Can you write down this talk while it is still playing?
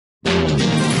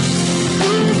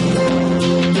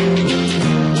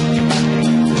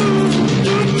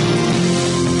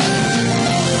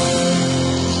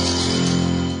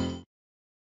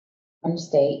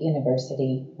State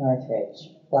University,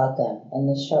 Northridge. Welcome. In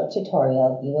this short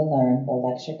tutorial, you will learn what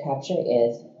lecture capture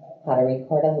is, how to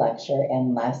record a lecture,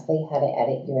 and lastly, how to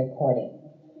edit your recording.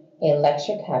 A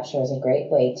lecture capture is a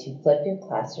great way to flip your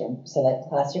classroom so that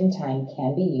classroom time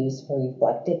can be used for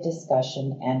reflective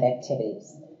discussion and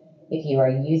activities. If you are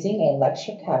using a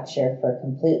lecture capture for a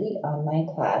completely online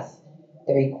class,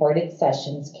 the recorded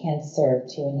sessions can serve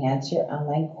to enhance your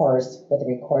online course with a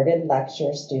recorded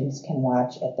lecture students can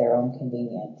watch at their own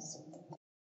convenience.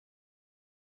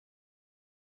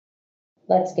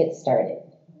 Let's get started.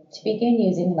 To begin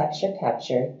using lecture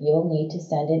capture, you will need to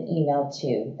send an email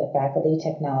to the Faculty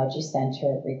Technology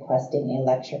Center requesting a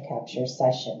lecture capture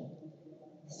session.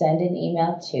 Send an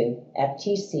email to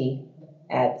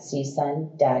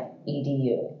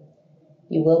ftc@csun.edu.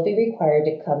 You will be required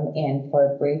to come in for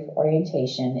a brief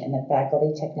orientation in the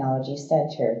Faculty Technology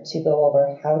Center to go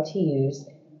over how to use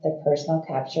the personal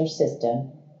capture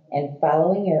system, and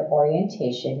following your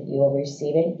orientation, you will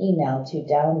receive an email to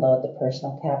download the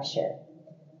personal capture.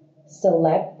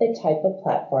 Select the type of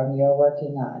platform you are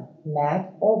working on,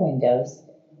 Mac or Windows,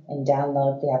 and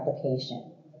download the application.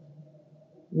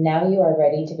 Now you are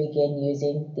ready to begin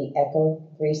using the Echo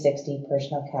 360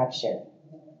 personal capture.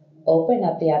 Open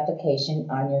up the application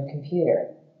on your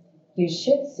computer. You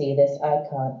should see this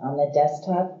icon on the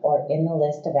desktop or in the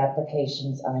list of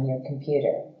applications on your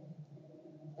computer.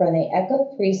 From the Echo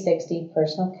 360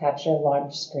 personal capture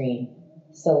launch screen,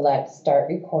 select Start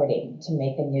Recording to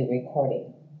make a new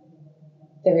recording.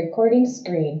 The recording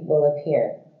screen will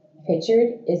appear.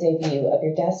 Pictured is a view of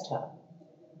your desktop.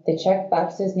 The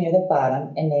checkboxes near the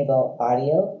bottom enable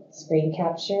audio, screen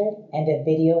capture, and a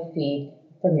video feed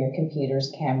from your computer's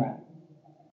camera.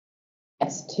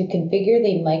 Next, to configure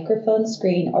the microphone,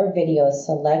 screen, or video,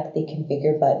 select the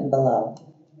Configure button below.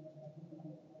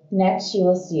 Next, you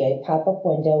will see a pop-up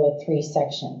window with three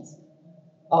sections: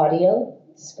 audio,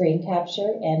 screen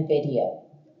capture, and video.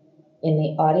 In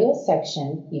the audio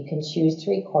section, you can choose to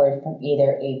record from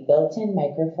either a built-in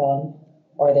microphone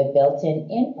or the built-in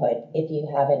input if you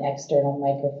have an external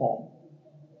microphone.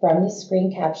 From the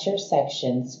screen capture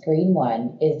section, screen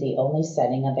 1 is the only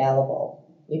setting available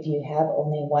if you have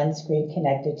only one screen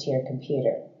connected to your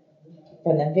computer.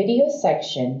 From the video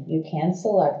section, you can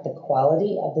select the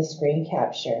quality of the screen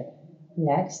capture.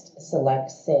 Next,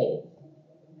 select Save.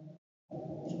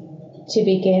 To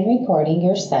begin recording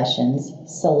your sessions,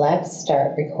 select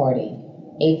Start Recording.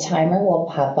 A timer will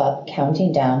pop up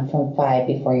counting down from 5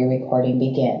 before your recording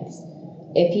begins.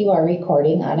 If you are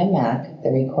recording on a Mac,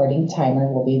 the recording timer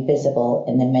will be visible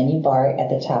in the menu bar at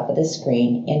the top of the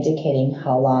screen, indicating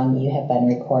how long you have been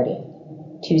recording.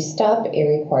 To stop a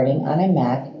recording on a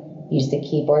Mac, use the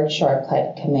keyboard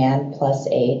shortcut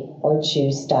Command+8 or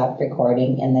choose Stop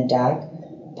Recording in the dock,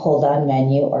 pull-down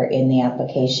menu, or in the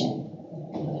application.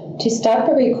 To stop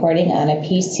a recording on a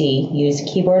PC, use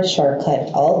keyboard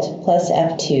shortcut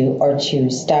Alt+F2 or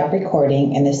choose Stop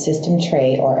Recording in the system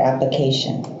tray or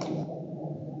application.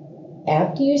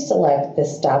 After you select the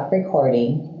Stop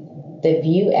Recording, the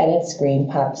View Edit screen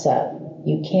pops up.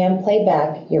 You can play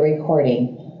back your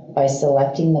recording by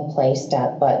selecting the Play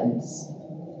Stop buttons.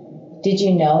 Did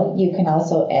you know you can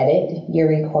also edit your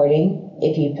recording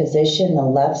if you position the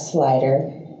left slider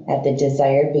at the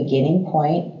desired beginning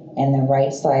point and the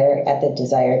right slider at the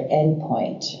desired end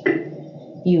point?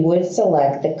 You would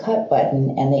select the Cut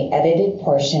button and the edited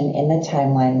portion in the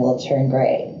timeline will turn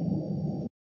gray.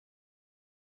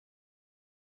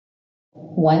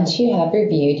 Once you have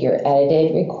reviewed your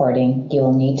edited recording, you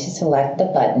will need to select the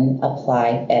button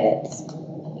Apply Edits.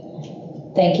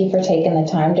 Thank you for taking the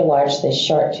time to watch this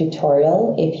short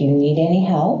tutorial. If you need any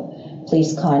help,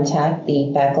 please contact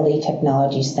the Faculty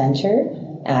Technology Center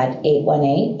at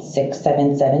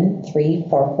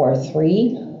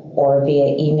 818-677-3443 or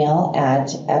via email at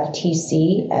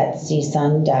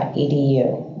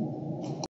ftc@csun.edu.